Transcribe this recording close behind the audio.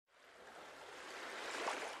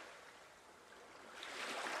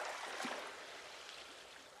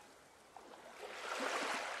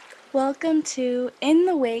Welcome to In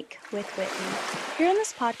the Wake with Whitney. Here on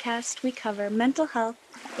this podcast, we cover mental health,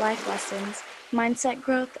 life lessons, mindset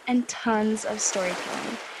growth, and tons of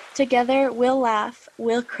storytelling. Together, we'll laugh,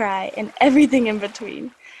 we'll cry, and everything in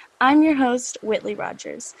between. I'm your host, Whitley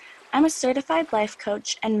Rogers. I'm a certified life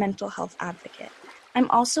coach and mental health advocate. I'm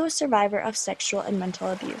also a survivor of sexual and mental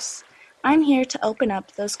abuse. I'm here to open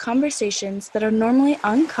up those conversations that are normally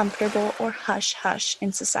uncomfortable or hush-hush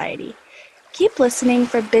in society. Keep listening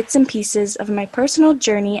for bits and pieces of my personal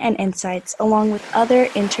journey and insights along with other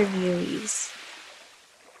interviewees.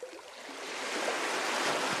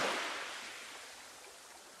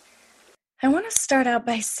 I want to start out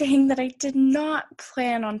by saying that I did not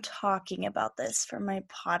plan on talking about this for my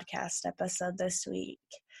podcast episode this week.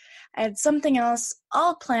 I had something else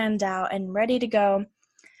all planned out and ready to go,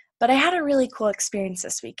 but I had a really cool experience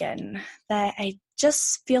this weekend that I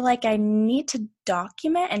just feel like I need to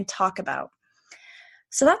document and talk about.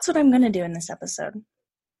 So that's what I'm going to do in this episode.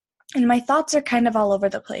 And my thoughts are kind of all over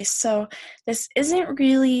the place, so this isn't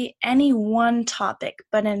really any one topic,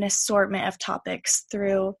 but an assortment of topics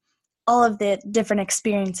through all of the different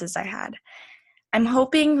experiences I had. I'm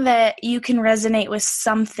hoping that you can resonate with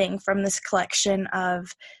something from this collection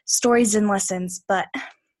of stories and lessons, but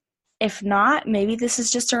if not, maybe this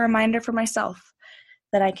is just a reminder for myself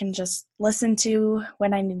that I can just listen to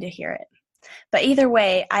when I need to hear it. But either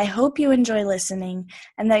way, I hope you enjoy listening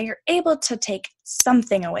and that you're able to take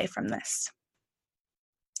something away from this.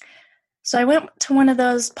 So I went to one of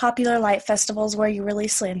those popular light festivals where you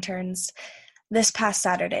release lanterns this past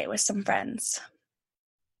Saturday with some friends.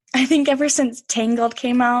 I think ever since Tangled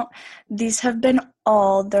came out, these have been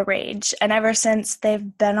all the rage. And ever since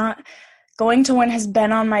going to one has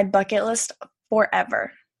been on my bucket list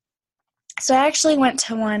forever. So I actually went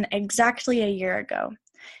to one exactly a year ago.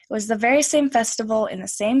 It was the very same festival in the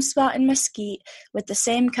same spot in Mesquite with the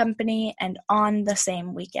same company and on the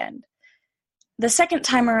same weekend. The second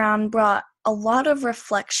time around brought a lot of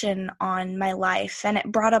reflection on my life, and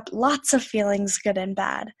it brought up lots of feelings, good and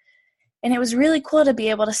bad. And it was really cool to be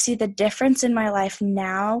able to see the difference in my life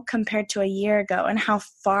now compared to a year ago and how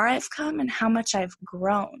far I've come and how much I've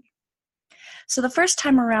grown. So the first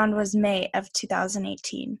time around was May of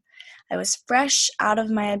 2018. I was fresh out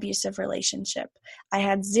of my abusive relationship. I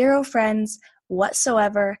had 0 friends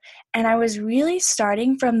whatsoever, and I was really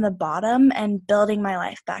starting from the bottom and building my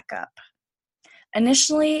life back up.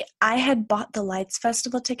 Initially, I had bought the Lights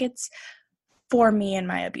Festival tickets for me and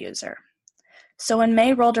my abuser. So when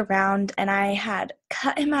May rolled around and I had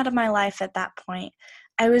cut him out of my life at that point,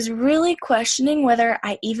 I was really questioning whether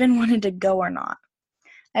I even wanted to go or not.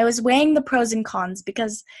 I was weighing the pros and cons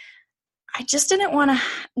because I just didn't want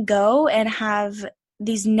to go and have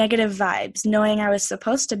these negative vibes, knowing I was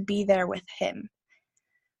supposed to be there with him.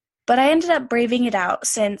 But I ended up braving it out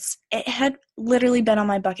since it had literally been on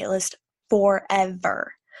my bucket list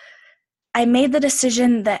forever. I made the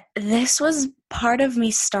decision that this was part of me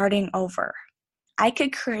starting over. I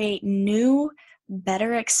could create new,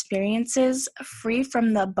 better experiences free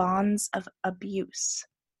from the bonds of abuse.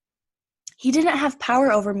 He didn't have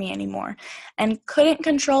power over me anymore and couldn't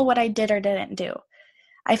control what I did or didn't do.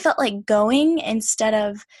 I felt like going instead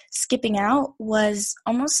of skipping out was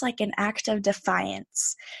almost like an act of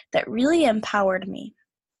defiance that really empowered me.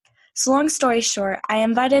 So long story short, I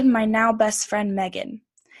invited my now best friend Megan.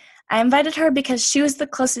 I invited her because she was the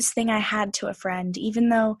closest thing I had to a friend, even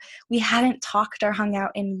though we hadn't talked or hung out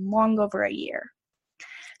in long over a year.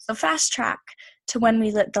 So fast track to when we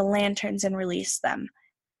lit the lanterns and released them.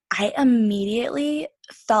 I immediately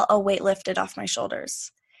felt a weight lifted off my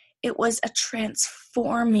shoulders. It was a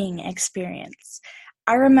transforming experience.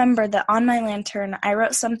 I remember that on my lantern, I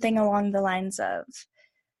wrote something along the lines of,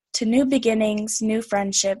 to new beginnings, new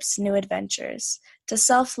friendships, new adventures, to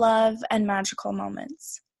self-love and magical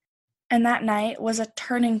moments. And that night was a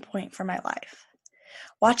turning point for my life.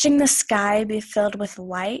 Watching the sky be filled with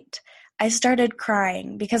light, I started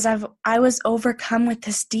crying because I was overcome with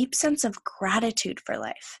this deep sense of gratitude for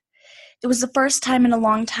life. It was the first time in a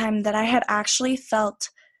long time that I had actually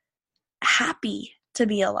felt happy to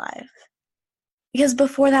be alive. Because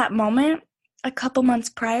before that moment, a couple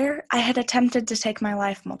months prior, I had attempted to take my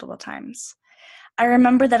life multiple times. I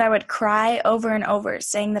remember that I would cry over and over,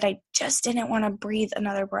 saying that I just didn't want to breathe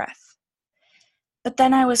another breath. But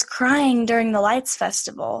then I was crying during the Lights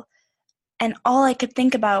Festival, and all I could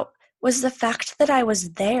think about was the fact that I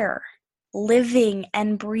was there, living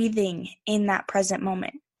and breathing in that present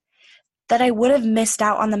moment. That I would have missed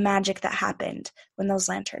out on the magic that happened when those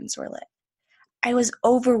lanterns were lit. I was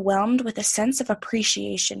overwhelmed with a sense of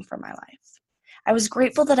appreciation for my life. I was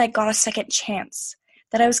grateful that I got a second chance,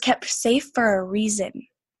 that I was kept safe for a reason.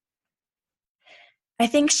 I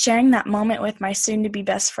think sharing that moment with my soon-to-be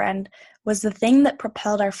best friend was the thing that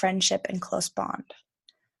propelled our friendship and close bond.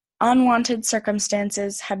 Unwanted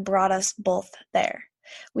circumstances had brought us both there.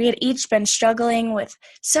 We had each been struggling with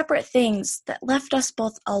separate things that left us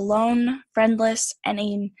both alone, friendless, and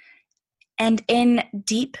in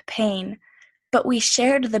deep pain, but we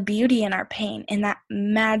shared the beauty in our pain in that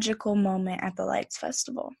magical moment at the Lights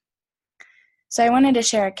Festival. So I wanted to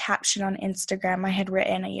share a caption on Instagram I had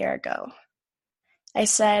written a year ago. I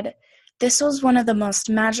said, "This was one of the most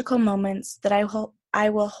magical moments that I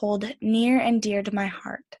will hold near and dear to my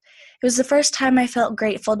heart. It was the first time I felt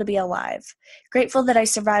grateful to be alive, grateful that I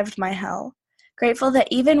survived my hell, grateful that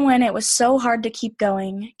even when it was so hard to keep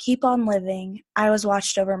going, keep on living, I was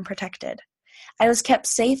watched over and protected. I was kept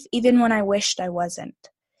safe even when I wished I wasn't.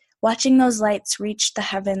 Watching those lights reach the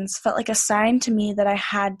heavens felt like a sign to me that I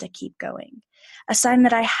had to keep going, a sign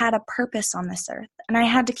that I had a purpose on this earth, and I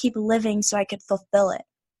had to keep living so I could fulfill it.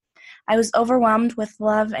 I was overwhelmed with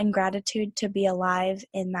love and gratitude to be alive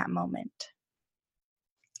in that moment."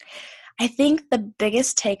 I think the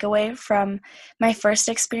biggest takeaway from my first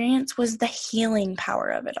experience was the healing power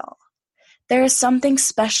of it all. There is something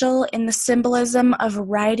special in the symbolism of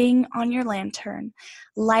writing on your lantern,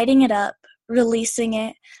 lighting it up, releasing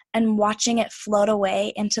it, and watching it float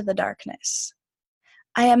away into the darkness.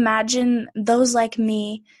 I imagine those like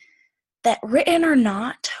me that, written or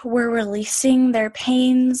not, were releasing their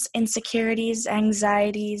pains, insecurities,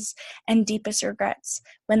 anxieties, and deepest regrets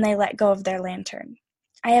when they let go of their lantern.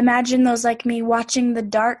 I imagine those like me watching the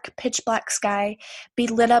dark, pitch-black sky be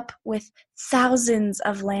lit up with thousands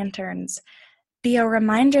of lanterns, be a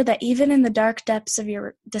reminder that even in the dark depths of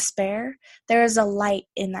your despair, there is a light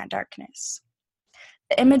in that darkness.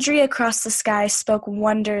 The imagery across the sky spoke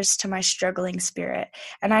wonders to my struggling spirit,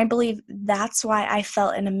 and I believe that's why I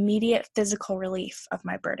felt an immediate physical relief of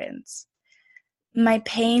my burdens. My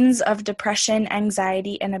pains of depression,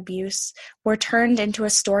 anxiety, and abuse were turned into a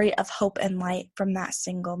story of hope and light from that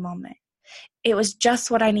single moment. It was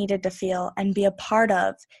just what I needed to feel and be a part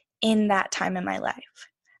of in that time in my life.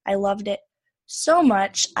 I loved it so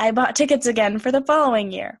much, I bought tickets again for the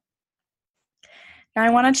following year. Now I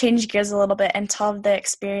want to change gears a little bit and tell of the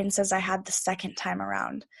experiences I had the second time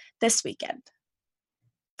around this weekend.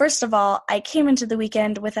 First of all, I came into the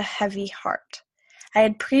weekend with a heavy heart. I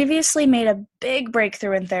had previously made a big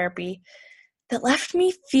breakthrough in therapy that left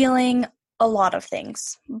me feeling a lot of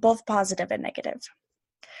things, both positive and negative.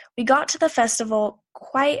 We got to the festival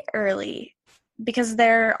quite early because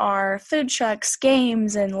there are food trucks,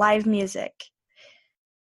 games, and live music.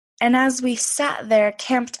 And as we sat there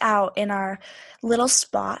camped out in our little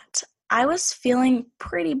spot, I was feeling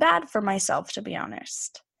pretty bad for myself, to be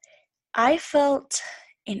honest. I felt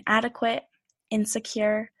inadequate,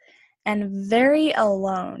 insecure, and very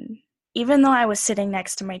alone, even though I was sitting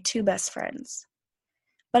next to my two best friends.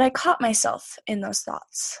 But I caught myself in those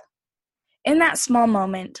thoughts. In that small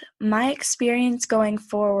moment, my experience going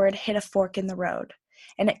forward hit a fork in the road,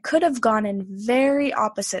 and it could have gone in very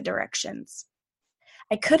opposite directions.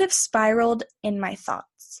 I could have spiraled in my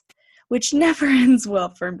thoughts, which never ends well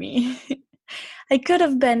for me. I could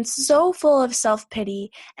have been so full of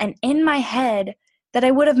self-pity and in my head that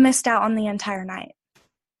I would have missed out on the entire night.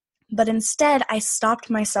 But instead, I stopped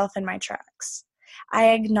myself in my tracks. I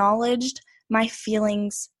acknowledged my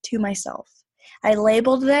feelings to myself. I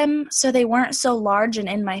labeled them so they weren't so large and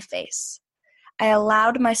in my face. I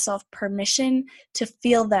allowed myself permission to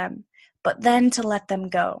feel them, but then to let them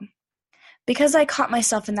go. Because I caught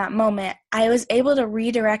myself in that moment, I was able to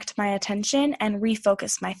redirect my attention and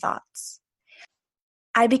refocus my thoughts.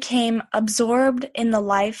 I became absorbed in the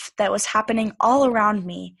life that was happening all around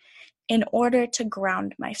me in order to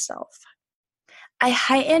ground myself. I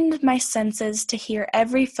heightened my senses to hear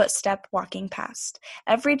every footstep walking past,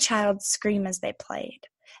 every child scream as they played,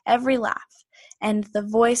 every laugh, and the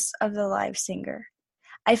voice of the live singer.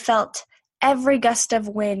 I felt every gust of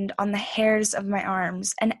wind on the hairs of my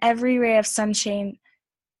arms, and every ray of sunshine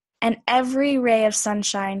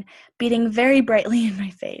beating very brightly in my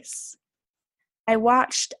face. I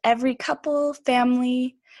watched every couple,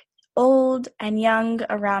 family, old and young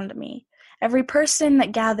around me, every person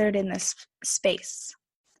that gathered in this space.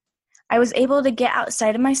 I was able to get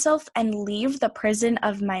outside of myself and leave the prison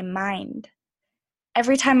of my mind.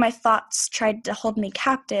 Every time my thoughts tried to hold me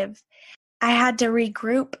captive, I had to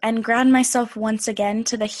regroup and ground myself once again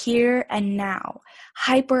to the here and now,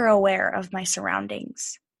 hyper aware of my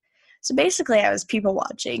surroundings. So basically, I was people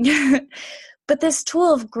watching. But this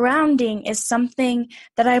tool of grounding is something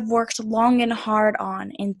that I've worked long and hard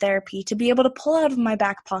on in therapy to be able to pull out of my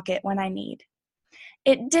back pocket when I need.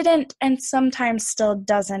 It didn't and sometimes still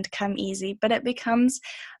doesn't come easy, but it becomes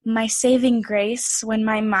my saving grace when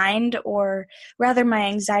my mind, or rather my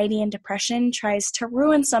anxiety and depression, tries to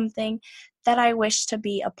ruin something that I wish to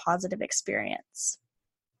be a positive experience.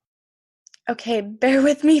 Okay, bear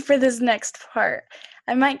with me for this next part.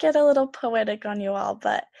 I might get a little poetic on you all,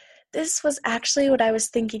 but this was actually what I was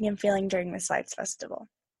thinking and feeling during this Lights Festival.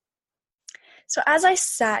 So as I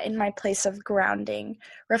sat in my place of grounding,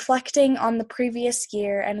 reflecting on the previous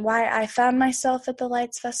year and why I found myself at the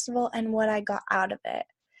Lights Festival and what I got out of it,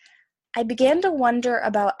 I began to wonder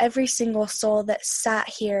about every single soul that sat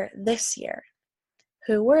here this year.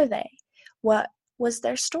 Who were they? What was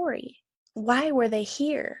their story? Why were they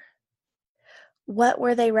here? What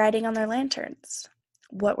were they writing on their lanterns?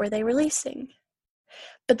 What were they releasing?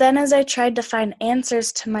 But then as I tried to find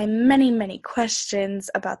answers to my many, many questions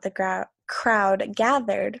about the crowd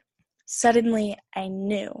gathered, suddenly I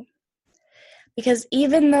knew. Because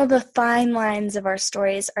even though the fine lines of our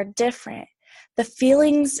stories are different, the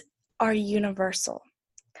feelings are universal.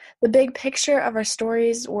 The big picture of our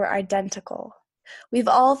stories were identical. We've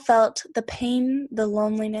all felt the pain, the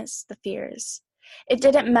loneliness, the fears. It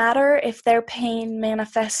didn't matter if their pain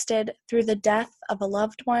manifested through the death of a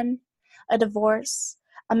loved one, a divorce,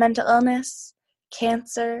 a mental illness,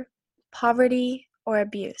 cancer, poverty, or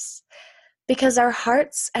abuse, because our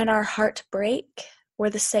hearts and our heartbreak were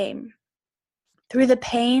the same. Through the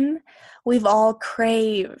pain, we've all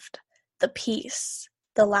craved the peace,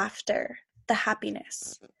 the laughter, the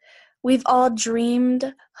happiness. We've all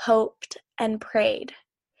dreamed, hoped, and prayed.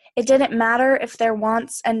 It didn't matter if their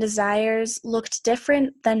wants and desires looked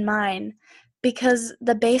different than mine, because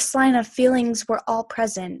the baseline of feelings were all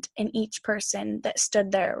present in each person that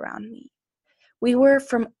stood there around me. We were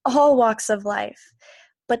from all walks of life,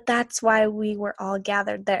 but that's why we were all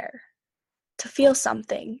gathered there. To feel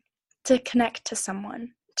something, to connect to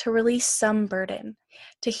someone, to release some burden,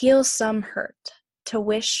 to heal some hurt, to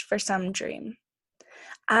wish for some dream.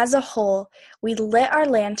 As a whole, we lit our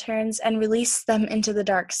lanterns and released them into the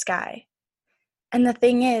dark sky. And the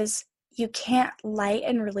thing is, you can't light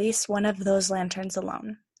and release one of those lanterns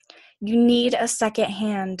alone. You need a second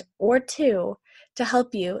hand or two to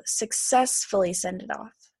help you successfully send it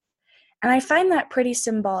off. And I find that pretty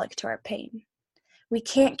symbolic to our pain. We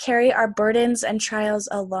can't carry our burdens and trials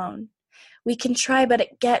alone. We can try, but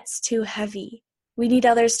it gets too heavy. We need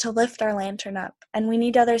others to lift our lantern up, and we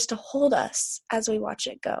need others to hold us as we watch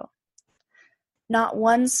it go. Not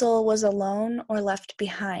one soul was alone or left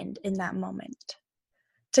behind in that moment.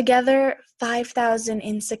 Together, 5,000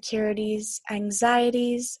 insecurities,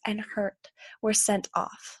 anxieties, and hurt were sent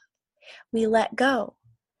off. We let go.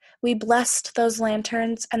 We blessed those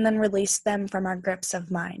lanterns and then released them from our grips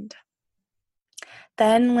of mind.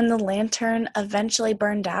 Then, when the lantern eventually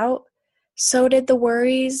burned out, so did the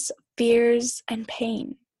worries, fears, and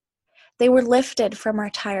pain. They were lifted from our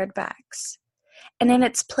tired backs. And in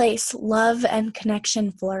its place, love and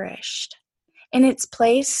connection flourished. In its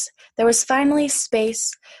place, there was finally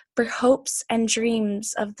space for hopes and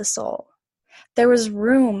dreams of the soul. There was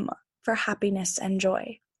room for happiness and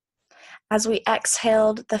joy. As we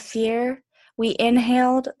exhaled the fear, we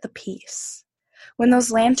inhaled the peace. When those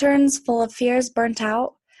lanterns full of fears burnt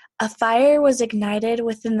out, a fire was ignited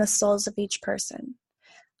within the souls of each person.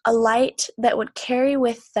 A light that would carry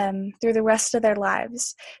with them through the rest of their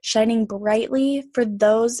lives, shining brightly for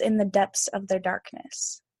those in the depths of their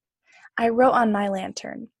darkness. I wrote on my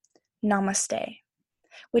lantern, Namaste,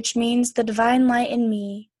 which means the divine light in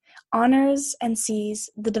me honors and sees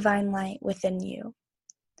the divine light within you.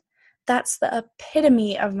 That's the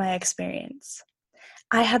epitome of my experience.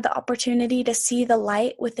 I had the opportunity to see the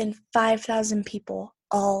light within 5,000 people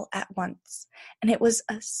all at once, and it was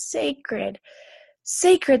a sacred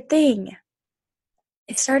thing.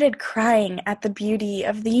 I started crying at the beauty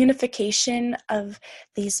of the unification of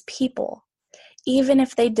these people. Even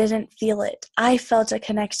if they didn't feel it, I felt a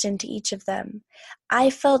connection to each of them. I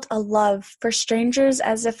felt a love for strangers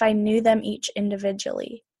as if I knew them each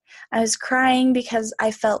individually. I was crying because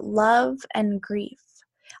I felt love and grief.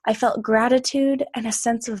 I felt gratitude and a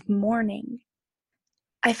sense of mourning.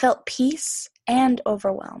 I felt peace and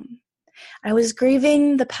overwhelm. I was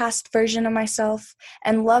grieving the past version of myself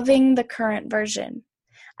and loving the current version.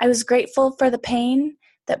 I was grateful for the pain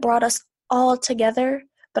that brought us all together,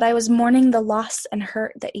 but I was mourning the loss and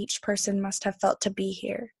hurt that each person must have felt to be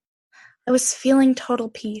here. I was feeling total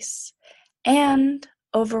peace and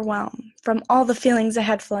overwhelm from all the feelings I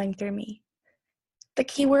had flowing through me. The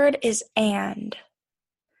key word is and.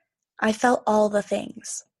 I felt all the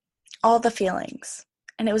things, all the feelings,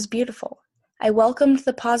 and it was beautiful. I welcomed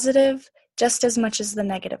the positive just as much as the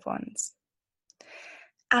negative ones.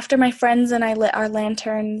 After my friends and I lit our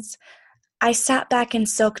lanterns, I sat back and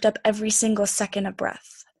soaked up every single second of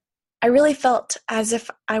breath. I really felt as if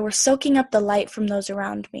I were soaking up the light from those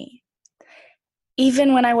around me.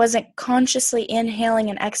 Even when I wasn't consciously inhaling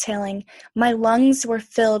and exhaling, my lungs were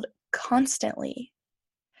filled constantly.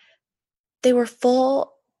 They were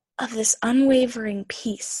full of this unwavering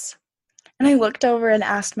peace. And I looked over and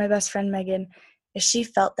asked my best friend Megan if she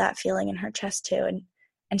felt that feeling in her chest too,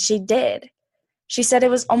 and she did. She said it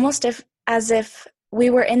was almost as if we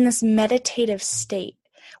were in this meditative state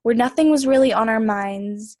where nothing was really on our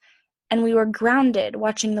minds and we were grounded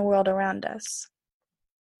watching the world around us.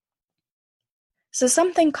 So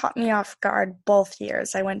something caught me off guard both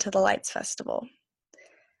years I went to the Lights Festival.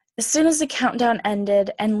 As soon as the countdown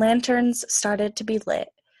ended and lanterns started to be lit,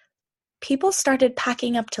 people started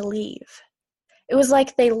packing up to leave. It was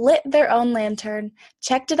like they lit their own lantern,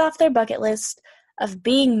 checked it off their bucket list of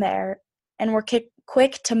being there, and were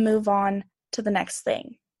quick to move on to the next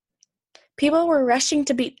thing. People were rushing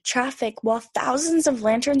to beat traffic while thousands of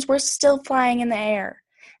lanterns were still flying in the air,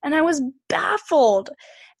 and I was baffled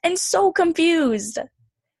and so confused.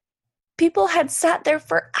 People had sat there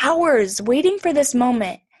for hours waiting for this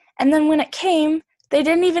moment, and then when it came, they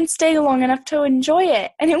didn't even stay long enough to enjoy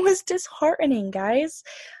it, and it was disheartening, guys.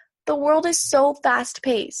 The world is so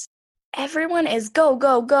fast-paced. Everyone is go,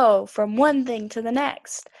 go, go from one thing to the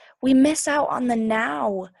next. We miss out on the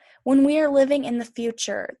now when we are living in the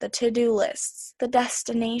future, the to-do lists, the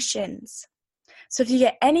destinations. So if you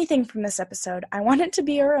get anything from this episode, I want it to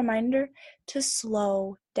be a reminder to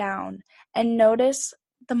slow down and notice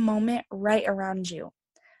the moment right around you.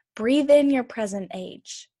 Breathe in your present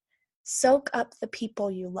age. Soak up the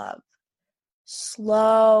people you love.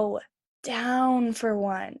 Slow down for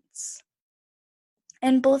once.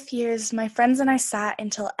 In both years, my friends and I sat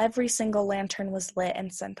until every single lantern was lit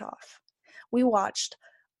and sent off. We watched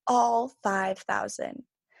all 5,000.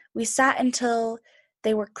 We sat until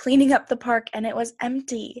they were cleaning up the park and it was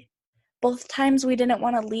empty. Both times we didn't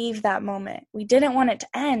want to leave that moment. We didn't want it to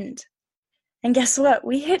end. And guess what?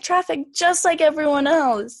 We hit traffic just like everyone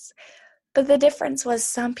else. But the difference was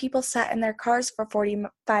some people sat in their cars for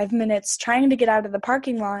 45 minutes trying to get out of the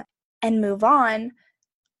parking lot and move on,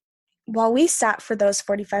 while we sat for those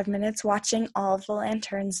 45 minutes watching all of the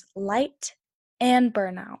lanterns light and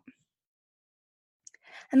burn out.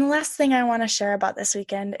 And the last thing I want to share about this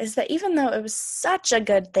weekend is that even though it was such a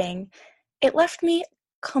good thing, it left me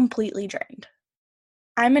completely drained.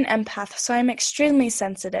 I'm an empath, so I'm extremely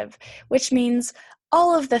sensitive, which means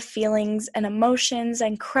all of the feelings and emotions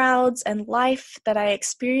and crowds and life that I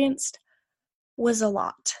experienced was a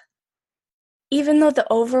lot. Even though the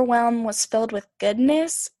overwhelm was filled with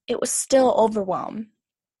goodness, it was still overwhelm.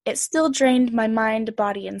 It still drained my mind,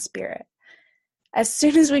 body, and spirit. As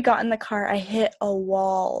soon as we got in the car, I hit a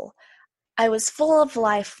wall. I was full of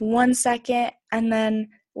life one second and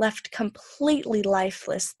then left completely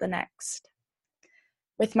lifeless the next.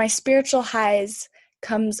 With my spiritual highs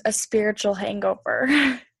comes a spiritual hangover.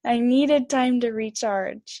 I needed time to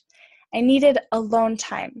recharge. I needed alone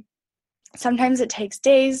time. Sometimes it takes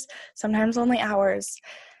days, sometimes only hours.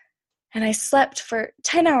 And I slept for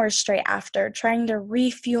 10 hours straight after, trying to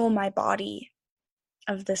refuel my body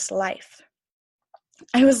of this life.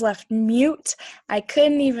 I was left mute. I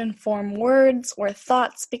couldn't even form words or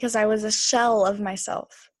thoughts because I was a shell of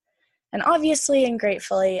myself. And obviously and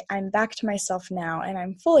gratefully, I'm back to myself now and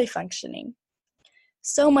I'm fully functioning.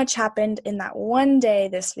 So much happened in that one day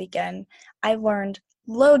this weekend. I learned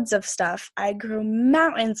loads of stuff. I grew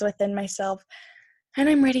mountains within myself, and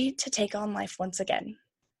I'm ready to take on life once again.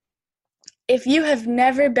 If you have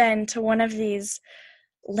never been to one of these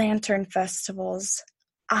lantern festivals,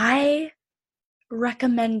 I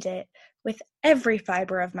recommend it with every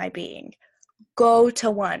fiber of my being. Go to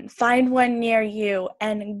one. Find one near you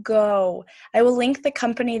and go. I will link the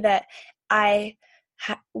company that I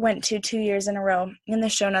went to 2 years in a row in the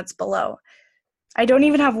show notes below. I don't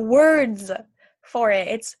even have words for it.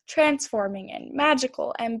 It's transforming and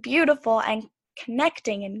magical and beautiful and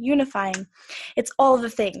connecting and unifying. It's all the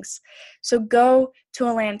things. So go to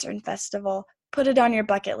a lantern festival. Put it on your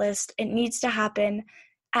bucket list. It needs to happen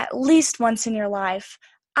at least once in your life.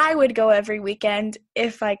 I would go every weekend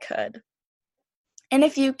if I could. And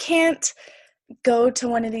if you can't go to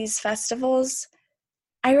one of these festivals,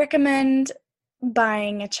 I recommend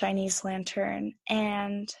buying a Chinese lantern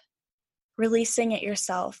and releasing it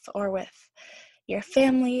yourself or with your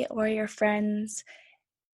family or your friends.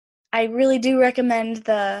 I really do recommend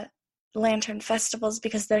the lantern festivals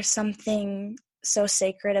because there's something so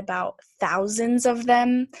sacred about thousands of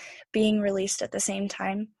them being released at the same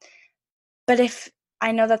time. But if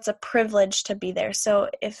I know that's a privilege to be there. So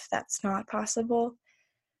if that's not possible,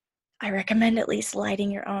 I recommend at least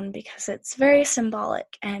lighting your own because it's very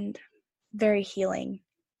symbolic and very healing.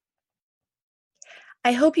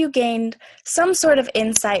 I hope you gained some sort of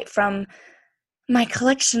insight from my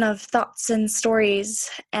collection of thoughts and stories,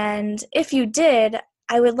 and if you did,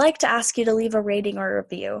 I would like to ask you to leave a rating or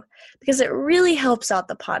review because it really helps out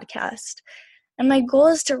the podcast. And my goal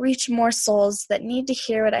is to reach more souls that need to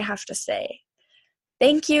hear what I have to say.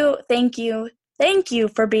 Thank you, thank you, thank you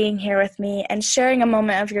for being here with me and sharing a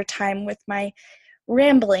moment of your time with my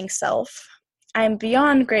rambling self. I am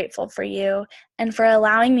beyond grateful for you and for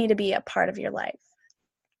allowing me to be a part of your life.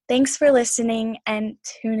 Thanks for listening, and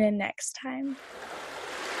tune in next time.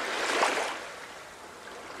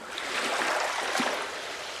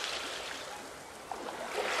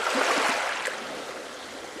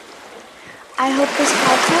 I hope this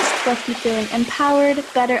podcast left you feeling empowered,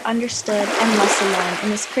 better understood, and less alone in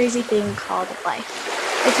this crazy thing called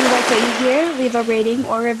life. If you like what you hear, leave a rating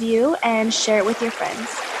or review and share it with your friends.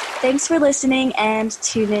 Thanks for listening, and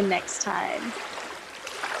tune in next time.